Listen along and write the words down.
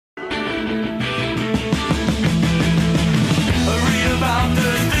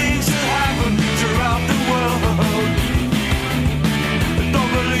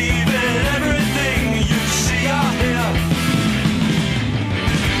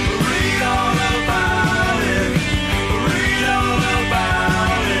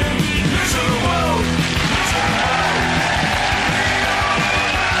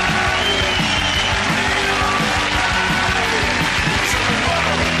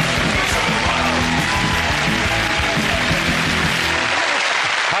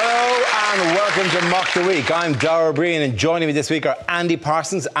Welcome to Mock the Week. I'm Dara Breen, and joining me this week are Andy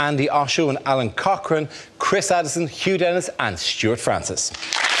Parsons, Andy Osho and Alan Cochrane, Chris Addison, Hugh Dennis and Stuart Francis.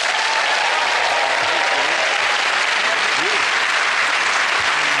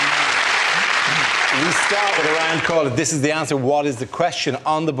 We start with a round call. If this is the answer, what is the question?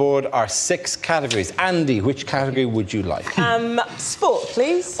 On the board are 6 categories. Andy, which category would you like? Sport,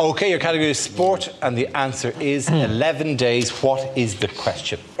 please. OK, your category is sport, and the answer is 11 days. What is the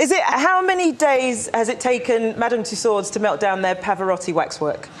question? Is it how many days has it taken Madame Tussauds to melt down their Pavarotti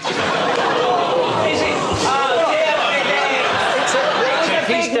waxwork?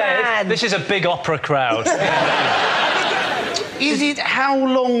 This is a big opera crowd. Is it how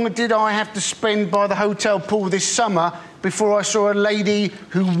long did I have to spend by the hotel pool this summer before I saw a lady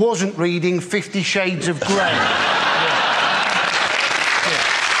who wasn't reading 50 Shades of Grey?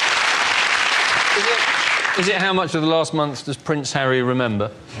 Is it how much of the last month does Prince Harry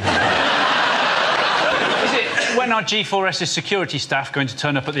remember? Is it when our G4S's security staff going to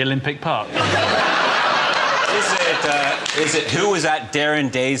turn up at the Olympic Park? Is it who was at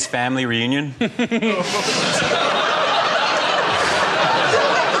Darren Day's family reunion?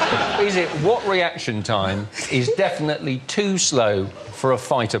 Is it what reaction time is definitely too slow for a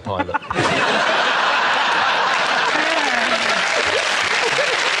fighter pilot?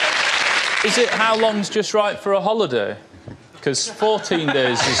 Is it how long's just right for a holiday? Because 14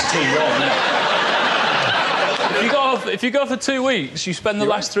 days is too long. If you go for 2 weeks, you spend the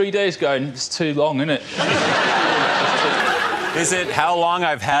last 3 days going, it's too long, isn't it? Is it how long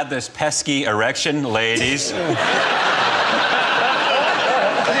I've had this pesky erection, ladies?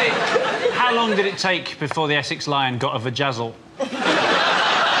 How long did it take before the Essex Lion got a vajazzle?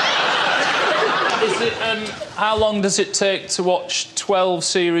 Is it, how long does it take to watch 12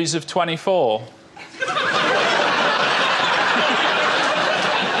 series of 24?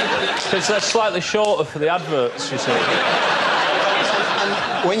 Because they're slightly shorter for the adverts, you see.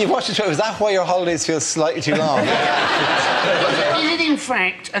 When you watch the show, is that why your holidays feel slightly too long? Is it, in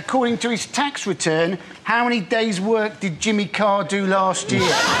fact, according to his tax return, how many days' work did Jimmy Carr do last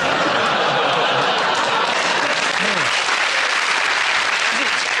year?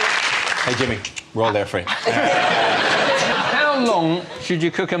 Hey, Jimmy, we're all there for you. How long should you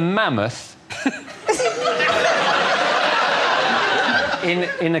cook a mammoth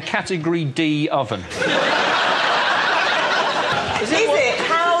in a Category D oven? Is it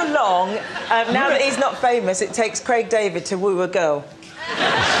how long, now that he's not famous, it takes Craig David to woo a girl?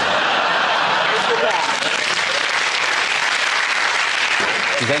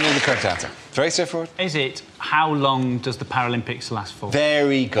 Does anyone know the correct answer? Very straightforward. Is it how long does the Paralympics last for?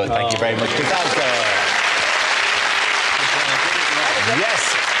 Very good. Thank you very much. Good answer.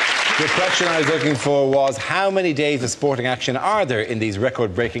 Yes. The question I was looking for was how many days of sporting action are there in these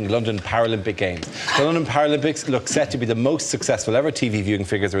record-breaking London Paralympic Games? The London Paralympics look set to be the most successful ever. TV viewing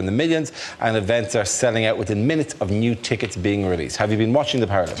figures are in the millions, and events are selling out within minutes of new tickets being released. Have you been watching the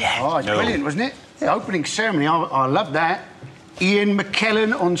Paralympics? Yeah. Oh, it's brilliant, wasn't it? The opening ceremony, I loved that. Ian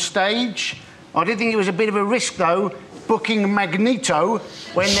McKellen on stage. I did think it was a bit of a risk, though, booking Magneto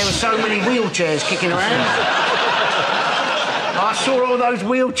when there were so many wheelchairs kicking around. I saw all those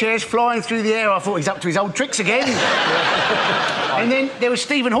wheelchairs flying through the air. I thought he's up to his old tricks again. And then there was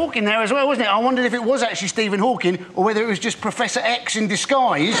Stephen Hawking there as well, wasn't it? I wondered if it was actually Stephen Hawking or whether it was just Professor X in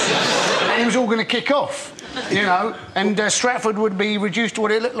disguise and it was all going to kick off, you know, and Stratford would be reduced to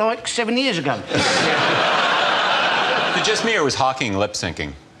what it looked like 7 years ago. Was it just me or was Hawking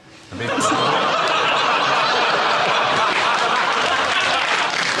lip-syncing?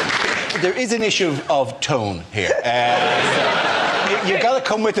 There is an issue of tone here. You've got to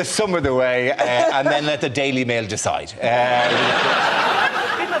come with us some of the way and then let the Daily Mail decide.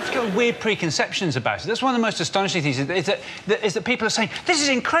 People have got weird preconceptions about it. That's one of the most astonishing things is that people are saying, this is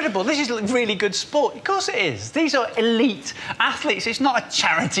incredible, this is really good sport. Of course it is. These are elite athletes. It's not a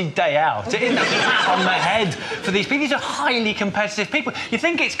charity day out. It isn't a pat on the head for these people. These are highly competitive people. You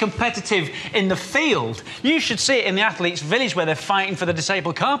think it's competitive in the field. You should see it in the athletes' village where they're fighting for the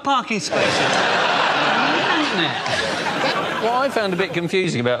disabled car parking spaces. What I found a bit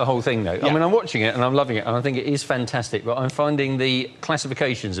confusing about the whole thing, though, I mean, I'm watching it and I'm loving it and I think it is fantastic, but I'm finding the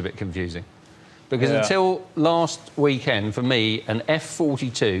classifications a bit confusing. Because until last weekend, for me, an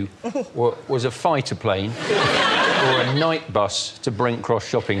F-42 was a fighter plane or a night bus to Brent Cross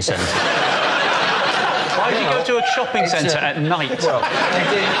Shopping Centre. Why do you go to a shopping centre at night?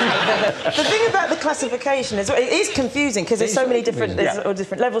 The thing about the classification is, it is confusing because there's so many different, all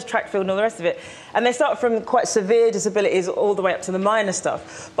different levels, track field and all the rest of it. And they start from quite severe disabilities all the way up to the minor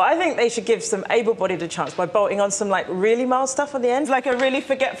stuff. But I think they should give some able-bodied a chance by bolting on some, like, really mild stuff at the end. Like a really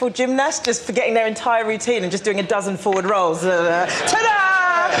forgetful gymnast, just forgetting their entire routine and just doing a dozen forward rolls. Ta-da!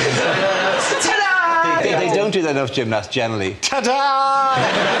 Ta-da! They don't do that enough, gymnasts, generally. Ta-da!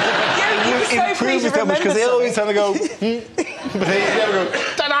 You improve it so much because they always kind of go... but they never go...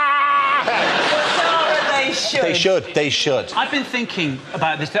 Ta-da! They should. I've been thinking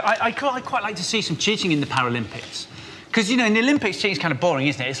about this. I quite like to see some cheating in the Paralympics. Because, you know, in the Olympics, cheating's kind of boring,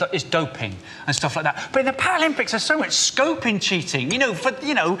 isn't it? It's doping and stuff like that. But in the Paralympics, there's so much scope in cheating, you know, for,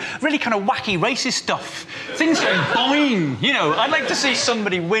 you know, really kind of wacky racist stuff. Things going boing, you know. I'd like to see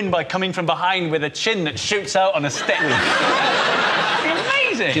somebody win by coming from behind with a chin that shoots out on a stick.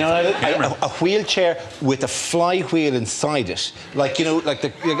 Amazing. Do you know, a wheelchair with a flywheel inside it, like, you know, like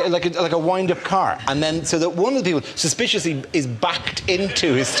a wind-up car, and then so that one of the people suspiciously is backed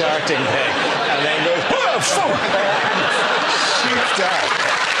into his starting thing, and then goes, whoa, fuck! Shoots down.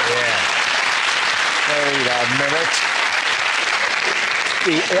 Yeah. Wait a minute.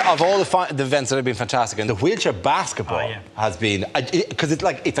 Of all the events that have been fantastic, and the wheelchair basketball has been, because it's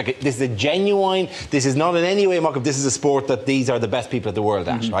like this is a genuine. This is not in any way a mock-up. This is a sport that these are the best people at the world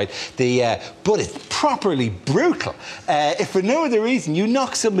at, right? But it's properly brutal. If for no other reason you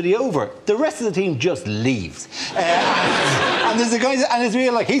knock somebody over, the rest of the team just leaves. And there's a guy, and it's really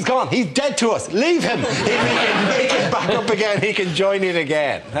like, he's gone. He's dead to us. Leave him. He can back up again. He can join in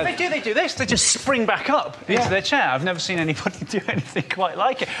again. They do this. They just spring back up into their chair. I've never seen anybody do anything quite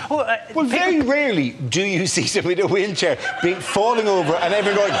like it. Well, very rarely do you see somebody in a wheelchair falling over and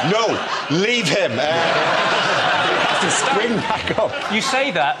everyone going, no, leave him. To spring back up. You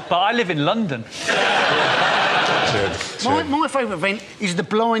say that, but I live in London. My favourite event is the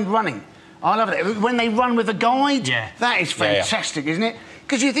blind running. I love it. When they run with a guide, that is fantastic, isn't it?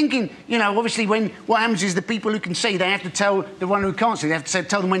 Because you're thinking, you know, obviously what happens is the people who can see, they have to tell the runner who can't see, they have to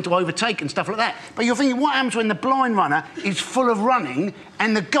tell them when to overtake and stuff like that. But you're thinking, what happens when the blind runner is full of running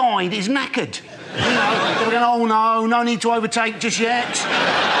and the guide is knackered? You know, they're going, oh, no need to overtake just yet.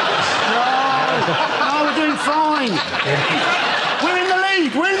 No, we're doing fine. We're in the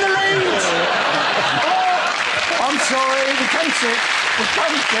lead. Oh, I'm sorry, we can't sit.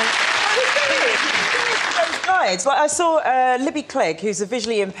 Guides. Like I saw Libby Clegg, who's a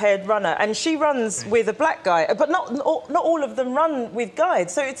visually impaired runner, and she runs with a black guy, but not all of them run with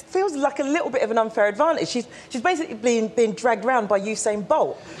guides. So it feels like a little bit of an unfair advantage. She's basically being dragged around by Usain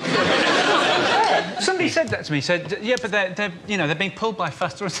Bolt. Somebody said that to me. Said, yeah, but they're being pulled by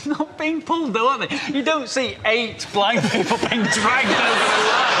faster. They're not being pulled though, aren't they? You don't see 8 blind people being dragged over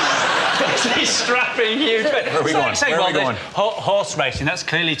the line. These strapping huge. Where are we going? Horse racing. That's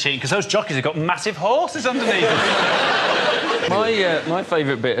clearly cheating because those jockeys have got massive horses underneath them. My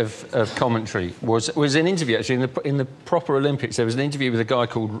favourite bit of commentary was an interview, actually, in the proper Olympics. There was an interview with a guy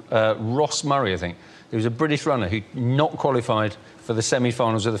called Ross Murray, I think. He was a British runner who not qualified for the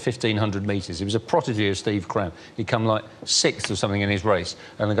semi-finals of the 1,500 metres. He was a protege of Steve Cram. He'd come, like, 6th or something in his race.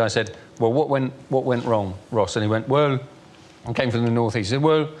 And the guy said, well, what went wrong, Ross? And he went, well... I came from the northeast. He said,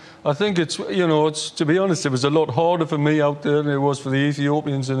 well, I think it's, you know, to be honest, it was a lot harder for me out there than it was for the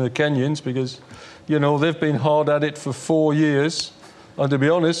Ethiopians and the Kenyans because, you know, they've been hard at it for 4 years. And to be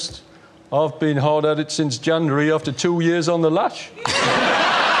honest, I've been hard at it since January after 2 years on the lash.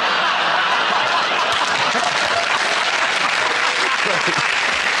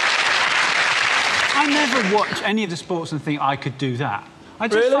 I never watch any of the sports and think I could do that. I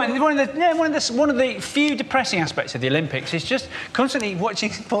just find one of the few depressing aspects of the Olympics is just constantly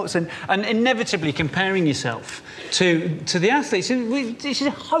watching sports and inevitably comparing yourself to the athletes. This is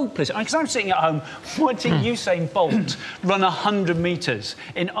hopeless. Because I'm sitting at home watching Usain Bolt run 100 metres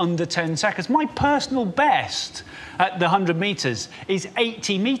in under 10 seconds. My personal best at the 100 metres is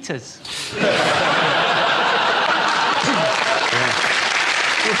 80 metres.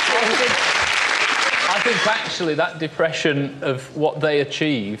 I think actually that depression of what they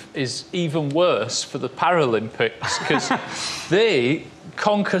achieve is even worse for the Paralympics because they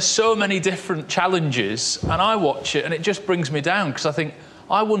conquer so many different challenges and I watch it and it just brings me down because I think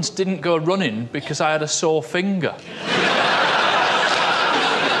I once didn't go running because I had a sore finger.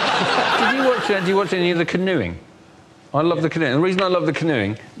 Did you watch any of the canoeing? I love the canoeing. The reason I love the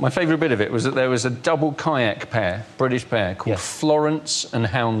canoeing, my favourite bit of it was that there was a double kayak pair, British pair, called Florence and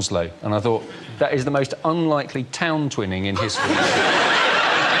Hounslow. And I thought, that is the most unlikely town twinning in history.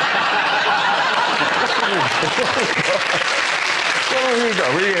 We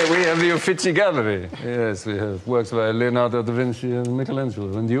have the Uffizi Gallery. Yes, we have works by Leonardo da Vinci and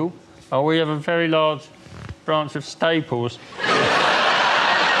Michelangelo. And you? Oh, we have a very large branch of Staples.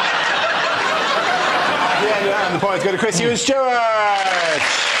 Yeah, and the points go to Chris, you and Stuart.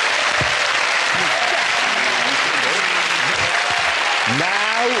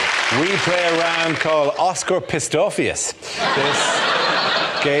 Now we play a round called Oscar Pistophius. This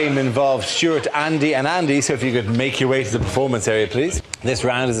game involves Stuart, Andy and Andy, so if you could make your way to the performance area, please. This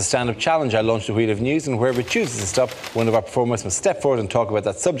round is a stand-up challenge. I launch the wheel of news, and whoever chooses to stop, one of our performers must step forward and talk about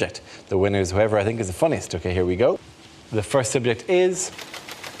that subject. The winner is whoever I think is the funniest. OK, here we go. The first subject is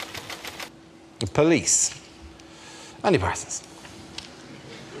the police. Andy Parsons.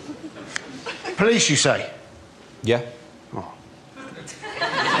 Police, you say? Yeah. Oh. I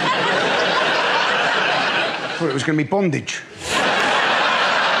thought it was going to be bondage.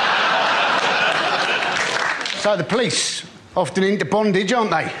 So the police, often into bondage,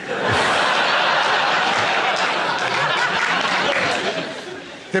 aren't they?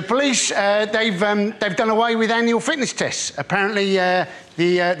 The police, they've done away with annual fitness tests. Apparently,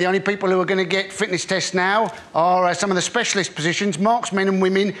 the only people who are going to get fitness tests now are some of the specialist positions, marksmen and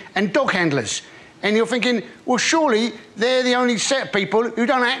women, and dog handlers. And you're thinking, well, surely they're the only set of people who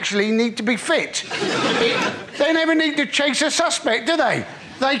don't actually need to be fit. They never need to chase a suspect, do they?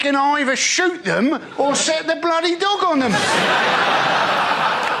 They can either shoot them or set the bloody dog on them.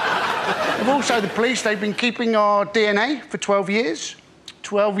 And also, the police, they've been keeping our DNA for 12 years.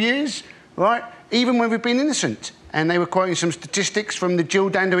 12 years, right? Even when we've been innocent. And they were quoting some statistics from the Jill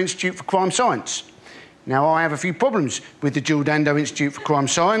Dando Institute for Crime Science. Now, I have a few problems with the Jill Dando Institute for Crime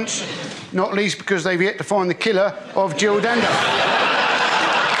Science, not least because they've yet to find the killer of Jill Dando.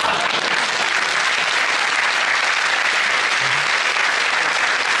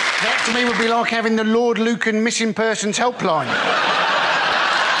 That, to me, would be like having the Lord Lucan Missing Persons Helpline.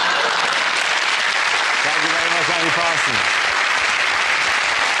 Thank you very much, Andy Parsons.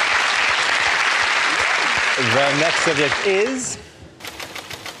 The next subject is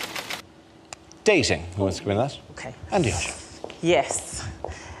dating. Who wants to come in that? OK. Andy Usher. Yes.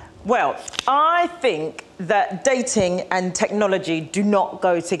 Well, I think that dating and technology do not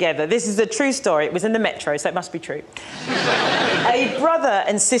go together. This is a true story. It was in the Metro, so it must be true. A brother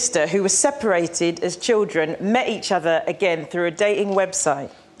and sister who were separated as children met each other again through a dating website.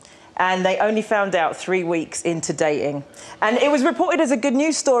 And they only found out 3 weeks into dating. And it was reported as a good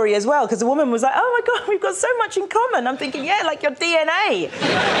news story as well, because the woman was like, oh, my God, we've got so much in common. I'm thinking, yeah, like your DNA.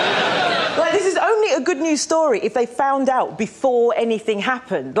 Like, this is only a good news story if they found out before anything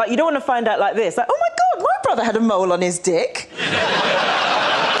happened. Like, you don't want to find out like this. Like, oh, my God, my brother had a mole on his dick.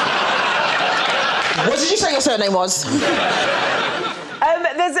 What did you say your surname was?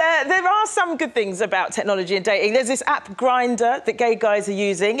 There are some good things about technology and dating. There's this app, Grindr, that gay guys are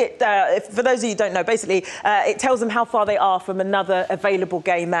using. For those of you who don't know, basically, it tells them how far they are from another available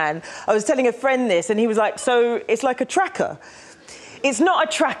gay man. I was telling a friend this, and he was like, so it's like a tracker. It's not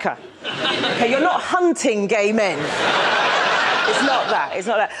a tracker. OK, you're not hunting gay men. It's not that. It's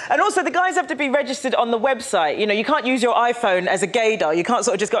not that. And also, the guys have to be registered on the website. You know, you can't use your iPhone as a gaydar. You can't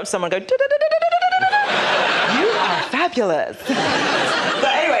sort of just go up to someone and go... You are fabulous.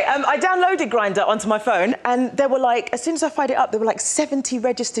 But anyway, I downloaded Grindr onto my phone, and there were like, as soon as I fired it up, there were like 70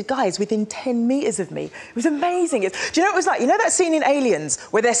 registered guys within 10 metres of me. It was amazing. Do you know what it was like? You know that scene in Aliens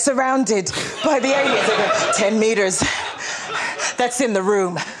where they're surrounded by the aliens? They go, 10 metres. That's in the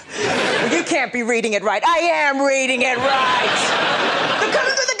room. Well, you can't be reading it right. I am reading it right. They're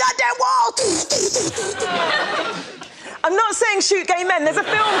coming through the goddamn wall. I'm not saying shoot gay men. There's a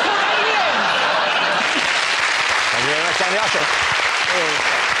film called Alien. Thank you very much, Andy Usher.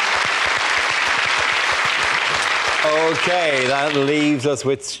 OK, that leaves us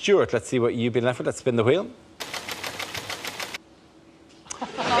with Stuart. Let's see what you've been left with. Let's spin the wheel.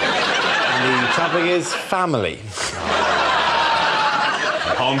 And the topic is family.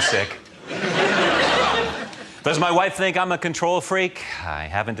 I'm homesick. Does my wife think I'm a control freak? I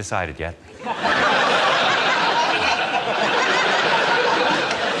haven't decided yet.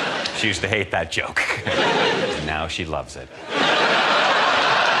 She used to hate that joke. Now she loves it.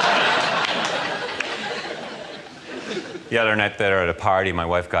 The other night there at a party, my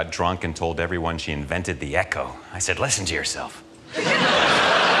wife got drunk and told everyone she invented the Echo. I said, listen to yourself.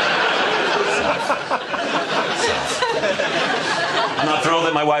 I'm not thrilled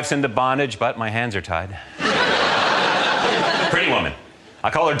that my wife's into bondage, but my hands are tied. Pretty woman. I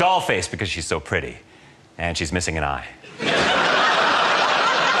call her Dollface because she's so pretty. And she's missing an eye.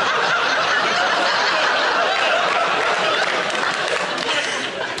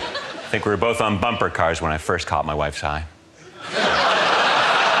 I think we were both on bumper cars when I first caught my wife's eye.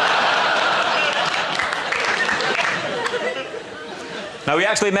 Now, we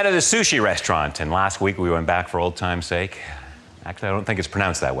actually met at a sushi restaurant, and last week we went back for old time's sake. Actually, I don't think it's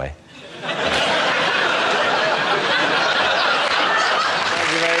pronounced that way. Thank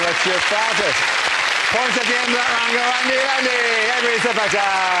you very much. You're started. Points at the end of that round go Andy. Everybody sit back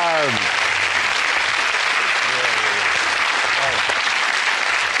down.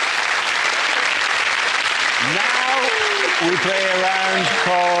 Now we play a round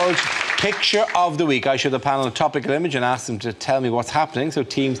called Picture of the Week. I show the panel a topical image and ask them to tell me what's happening. So,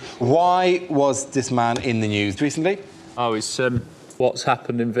 teams, why was this man in the news recently? Oh, it's what's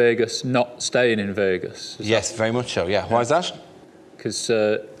happened in Vegas, not staying in Vegas. Yes, very much so, yeah. Why is that? Because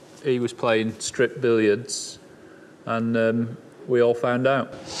he was playing strip billiards and we all found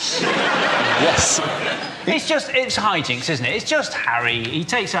out. Yes. It's hijinks, isn't it? It's just Harry. He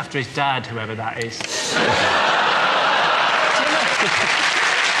takes after his dad, whoever that is.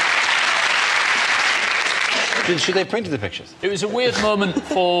 Should they have printed the pictures? It was a weird moment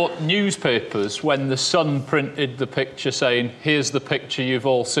for newspapers when the Sun printed the picture saying, here's the picture you've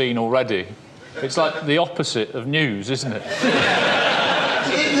all seen already. It's like the opposite of news, isn't it?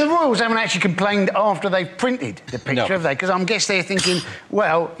 The Royals haven't actually complained after they've printed the picture, have they? Because I guess they're thinking,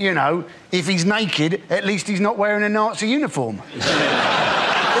 well, you know, if he's naked, at least he's not wearing a Nazi uniform.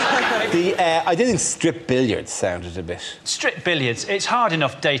 I did think strip billiards sounded a bit... Strip billiards, it's hard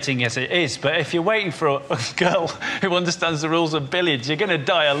enough dating as it is, but if you're waiting for a girl who understands the rules of billiards, you're going to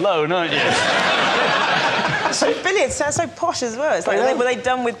die alone, aren't you? So billiards sounds so posh as well. It's like, were they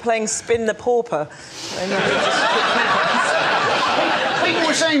done with playing Spin the Pauper? People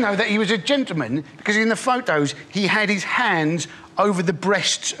were saying, though, that he was a gentleman because in the photos he had his hands over the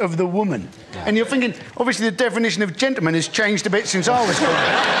breasts of the woman. Yeah. And you're thinking, obviously, the definition of gentleman has changed a bit since I was born.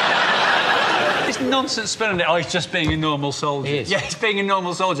 It's nonsense spinning it. Oh, he's just being a normal soldier. He is. Yeah, he's being a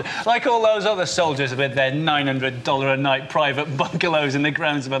normal soldier. Like all those other soldiers with their $900 a night private bungalows in the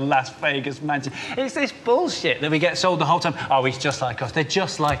grounds of a Las Vegas mansion. It's this bullshit that we get sold the whole time. Oh, he's just like us. They're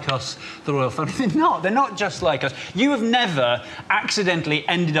just like us, the royal family. They're not. They're not just like us. You have never accidentally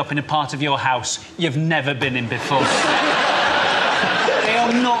ended up in a part of your house you've never been in before. They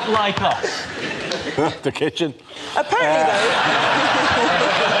are not like us. The kitchen. Apparently, though...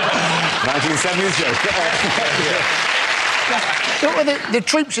 1970s joke. The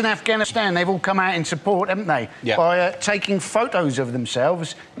troops in Afghanistan, they've all come out in support, haven't they? Yeah. By taking photos of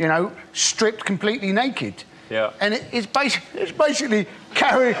themselves, you know, stripped completely naked. Yeah. And it's basically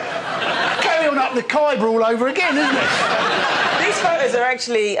carry on up the Khyber all over again, isn't it? These photos are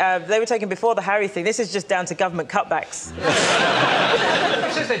actually, they were taken before the Harry thing. This is just down to government cutbacks.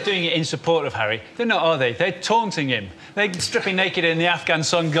 It says they're doing it in support of Harry. They're not, are they? They're taunting him. They're stripping naked in the Afghan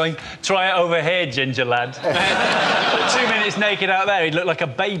sun going, try it over here, ginger lad. 2 minutes naked out there, he'd look like a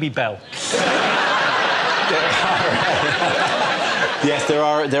baby bell. Yes, there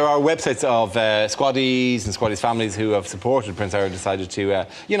are websites of squaddies and squaddies' families who have supported Prince Harry, decided to...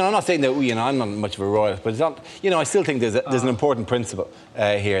 you know, I'm not saying that, you know, I'm not much of a royalist, but it's not... You know, I still think there's an important principle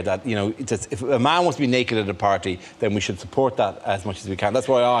here that, you know, if a man wants to be naked at a party, then we should support that as much as we can. That's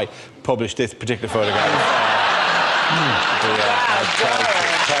why I published this particular photograph.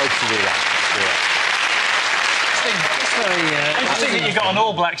 Proud to do that. Yeah. Interesting that you got an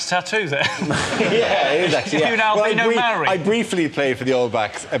All Blacks tattoo there. Yeah, it is actually. Yeah. You now Maori. I briefly played for the All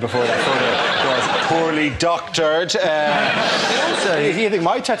Blacks before that photo was poorly doctored. Also, if you think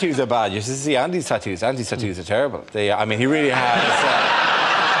my tattoos are bad, you should see Andy's tattoos. Andy's tattoos are terrible. I mean, he really has.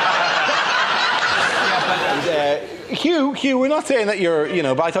 Hugh, we're not saying that you're, you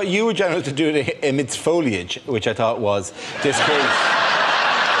know, but I thought you were generous to do it amidst foliage, which I thought was disgraceful.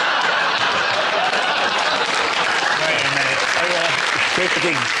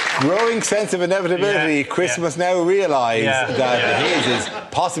 The growing sense of inevitability, Chris must now realise that his is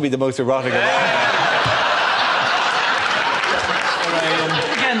possibly the most erotic of all.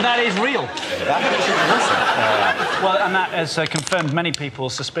 Again, that is real. Well, and that has confirmed many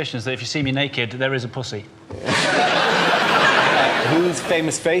people's suspicions that if you see me naked, there is a pussy. Whose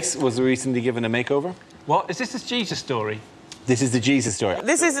famous face was recently given a makeover? What? Is this Jesus story? This is the Jesus story.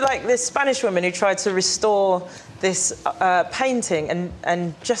 This is like this Spanish woman who tried to restore this painting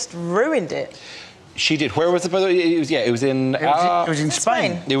and just ruined it. She did. Where was it? It was, yeah, it was in... It was in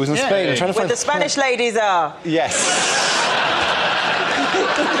Spain. It was in Spain. I'm trying to find... Where the Spanish ladies are. Yes.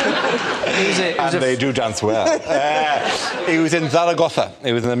 And they do dance well. It was in Zaragoza.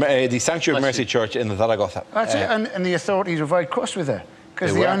 It was in the Sanctuary of Mercy Church in Zaragoza. That's it. And the authorities were very cross with her.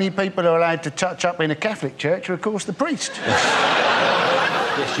 Because the only people who are allowed to touch up in a Catholic church are, of course, the priest.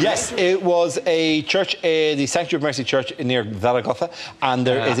 Yes, it was a church, the Sanctuary of Mercy Church near Zaragoza, and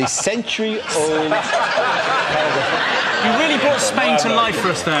there is a century-old... You really brought Spain to life for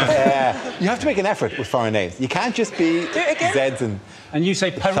us there. You have to make an effort with foreign names. You can't just be Zeds and... And you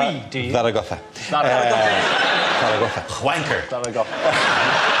say Paris, do you? Zaragoza. Zaragoza. Wanker.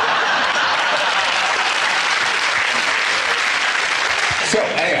 So,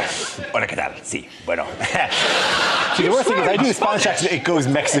 anyway. Hola, ¿qué tal? Sí, bueno. See, the worst thing is I do the Spanish accent, it goes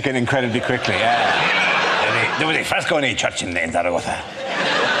Mexican incredibly quickly. There was a fresco in a church in Zaragoza.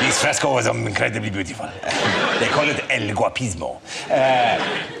 This fresco was incredibly beautiful. They call it El Guapismo.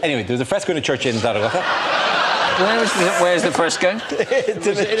 Anyway, there was a fresco in a church in Zaragoza. Where's the fresco? It's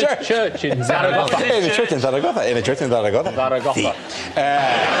in a church. Church in Zaragoza. In a church in Zaragoza. In a church in Zaragoza. Zaragoza.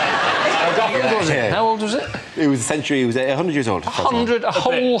 How old was it? It was a century, it was 100 years old. A whole 100 years. A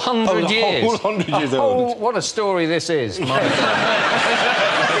whole 100 years old. What a story this is.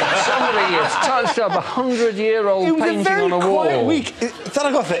 Somebody has touched up a 100-year-old painting on a wall. It was a very quiet week.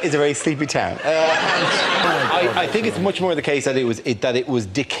 Zaragoza is a very sleepy town. I think it's much more the case that it was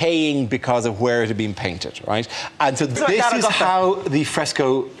decaying because of where it had been painted, right? And so this is how the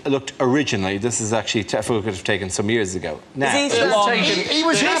fresco looked originally. This is actually a photograph taken some years ago. Now, He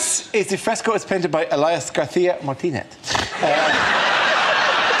was this is the fresco. It's painted by Elias Garcia Martinez.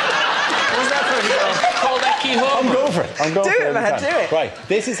 I'm going for it. Do it, man, do it. Right,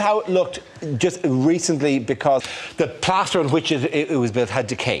 this is how it looked just recently because the plaster on which it was built had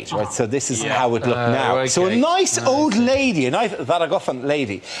decayed, right? So this is how it looked now. Okay. So a nice old lady, a nice Zaragozan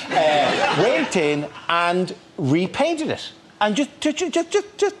lady, went in and repainted it. And just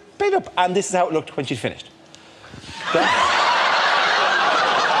paint up. And this is how it looked when she'd finished.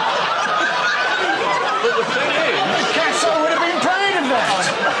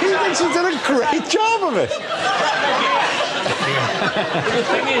 She's done a great job of it. The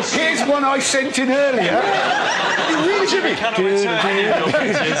thing is, Here's one I sent in earlier. You really should be.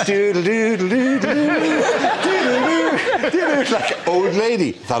 Like old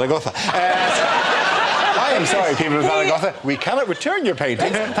lady, Zaragoza. I am sorry, people of Zaragoza. We cannot return your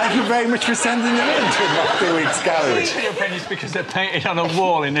paintings. Thank you very much for sending them in to Mock the Week's gallery. Your paintings because they're painted on a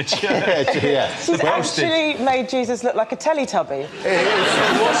wall in a church. She's actually made Jesus look like a Teletubby.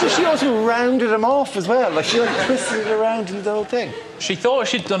 She also rounded him off as well. Like she twisted it around and the whole thing. she thought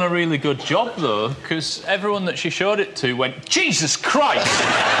she'd done a really good job, though, because everyone that she showed it to went, Jesus Christ!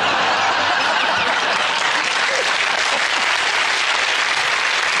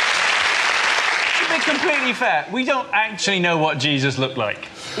 Completely fair. We don't actually know what Jesus looked like.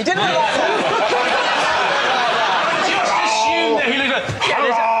 You didn't look like that. Just assume that he looked like...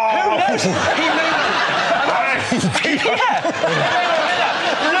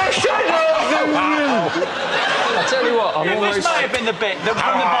 Who knows? I'll tell you what, This might have been the bit from the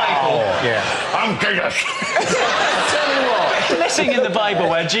Bible. I'm Jesus. I'll tell you what. Missing in the Bible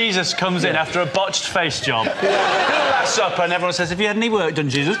where Jesus comes in after a botched face job. Last Supper, and everyone says, have you had any work done,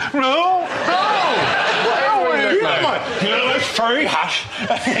 Jesus? No! You know my furry hat?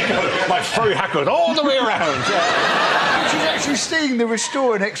 My furry hat goes all the way around. She's actually seeing the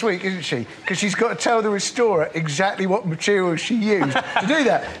restorer next week, isn't she? Because she's got to tell the restorer exactly what materials she used to do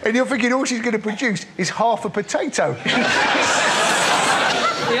that. And you're thinking all she's going to produce is half a potato.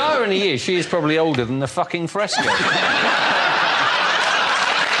 The irony is she is probably older than the fucking fresco. Okay,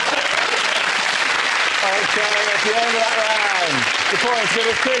 at the end of that round, the points go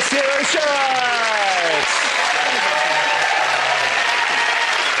to Chris Short.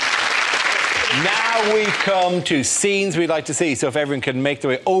 Now we come to scenes we'd like to see. So if everyone can make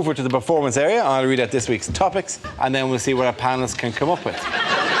their way over to the performance area, I'll read out this week's topics, and then we'll see what our panelists can come up with.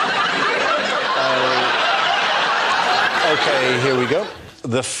 Okay, here we go.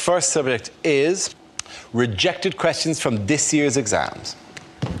 The first subject is rejected questions from this year's exams.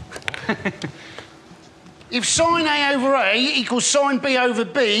 If sine A over A equals sine B over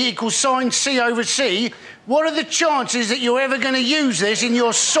B equals sine C over C, what are the chances that you're ever going to use this in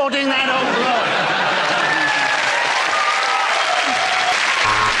your sodding adult life?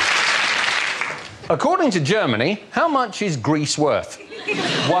 According to Germany, how much is Greece worth?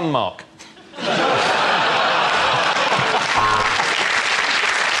 1 mark.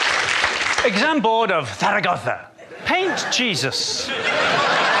 Exam board of Zaragoza. Paint Jesus.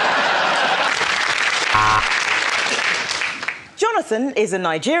 Jonathan is a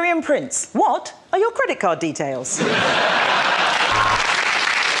Nigerian prince. What are your credit card details?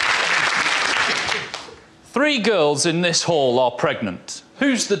 3 girls in this hall are pregnant.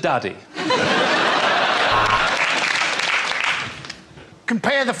 Who's the daddy?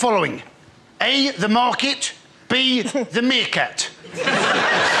 Compare the following. A, the market. B, the meerkat.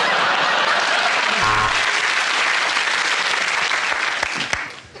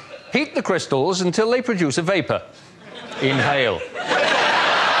 Heat the crystals until they produce a vapour. Inhale.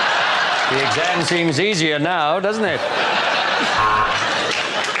 The exam seems easier now, doesn't it?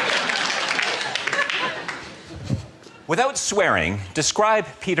 Without swearing, describe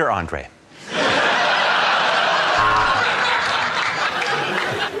Peter Andre.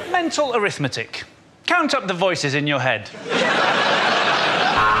 Mental arithmetic. Count up the voices in your head.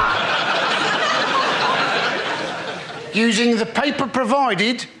 Using the paper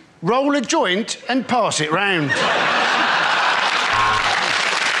provided, roll a joint and pass it round.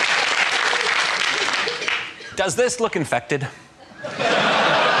 Does this look infected?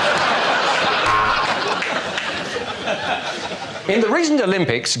 In the recent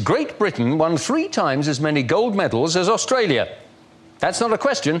Olympics, Great Britain won 3 times as many gold medals as Australia. That's not a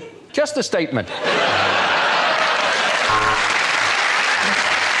question, just a statement.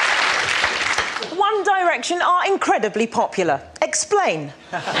 One Direction are incredibly popular. Explain.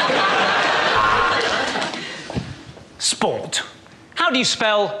 Sport. How do you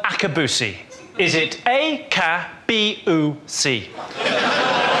spell Akabusi? Is it A-K-B-U-C?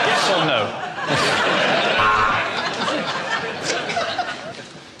 Yes or no?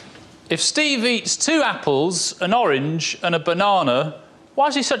 If Steve eats 2 apples, an orange and a banana, why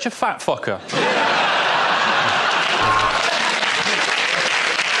is he such a fat fucker?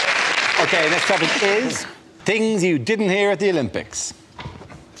 OK, next topic is things you didn't hear at the Olympics.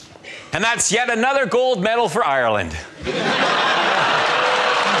 And that's yet another gold medal for Ireland.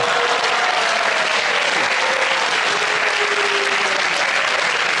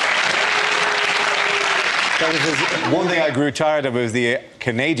 One thing I grew tired of was the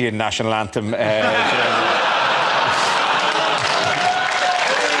Canadian national anthem.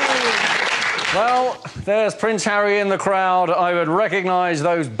 Well, there's Prince Harry in the crowd. I would recognise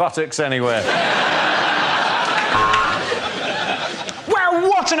those buttocks anywhere. Well,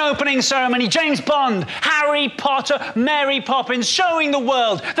 what an opening ceremony. James Bond, Harry Potter, Mary Poppins, showing the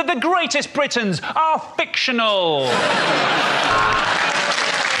world that the greatest Britons are fictional.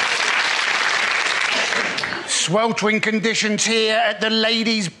 Sweltering conditions here at the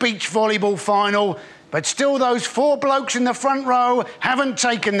ladies' beach volleyball final, but still those 4 blokes in the front row haven't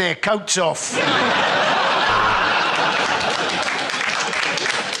taken their coats off.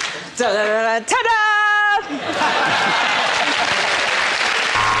 Ta-da!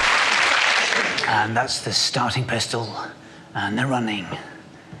 And that's the starting pistol, and they're running.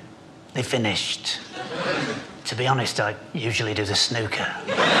 They finished. To be honest, I usually do the snooker.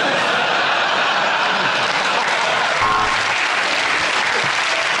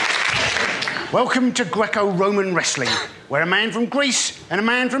 Welcome to Greco-Roman wrestling, where a man from Greece and a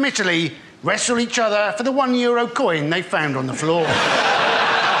man from Italy wrestle each other for the €1 coin they found on the floor.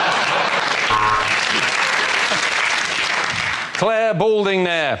 Claire Balding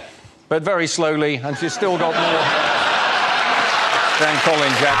there, but very slowly, and she's still got more than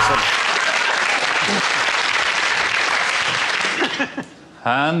Colin Jackson.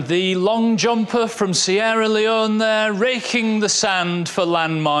 And the long jumper from Sierra Leone there, raking the sand for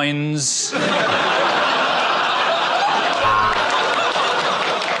landmines.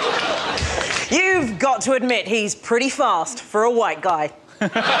 You've got to admit he's pretty fast for a white guy.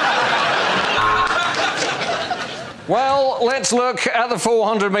 Well, let's look at the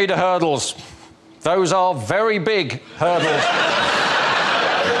 400-metre hurdles. Those are very big hurdles.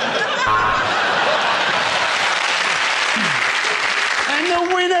 And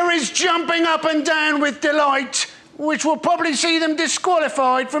the winner is jumping up and down with delight, which will probably see them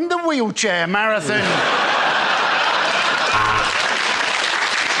disqualified from the wheelchair marathon.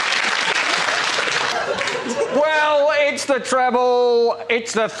 Well, it's the treble.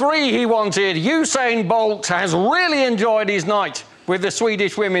 It's the 3 he wanted. Usain Bolt has really enjoyed his night with the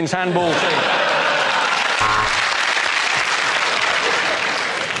Swedish women's handball team.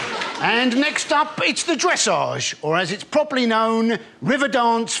 And next up, it's the dressage, or as it's properly known, river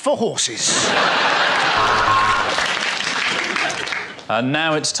dance for horses. And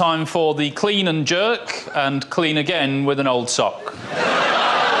now it's time for the clean and jerk, and clean again with an old sock.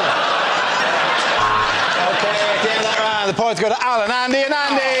 The points go to Alan, Andy and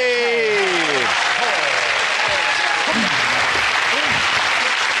Andy!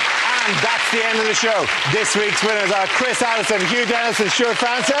 And that's the end of the show. This week's winners are Chris Allison, Hugh Dennis and Stuart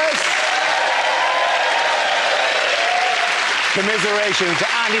Francis. Commiserations to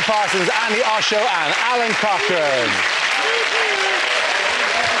Andy Parsons, Andy Osho and Alan Cochrane.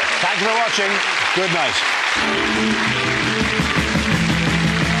 Thank you for watching. Good night.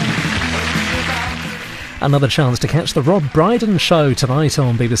 Another chance to catch the Rob Brydon Show tonight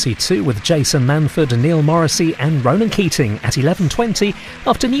on BBC Two with Jason Manford, Neil Morrissey and Ronan Keating at 11:20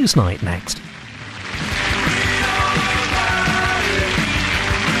 after Newsnight next.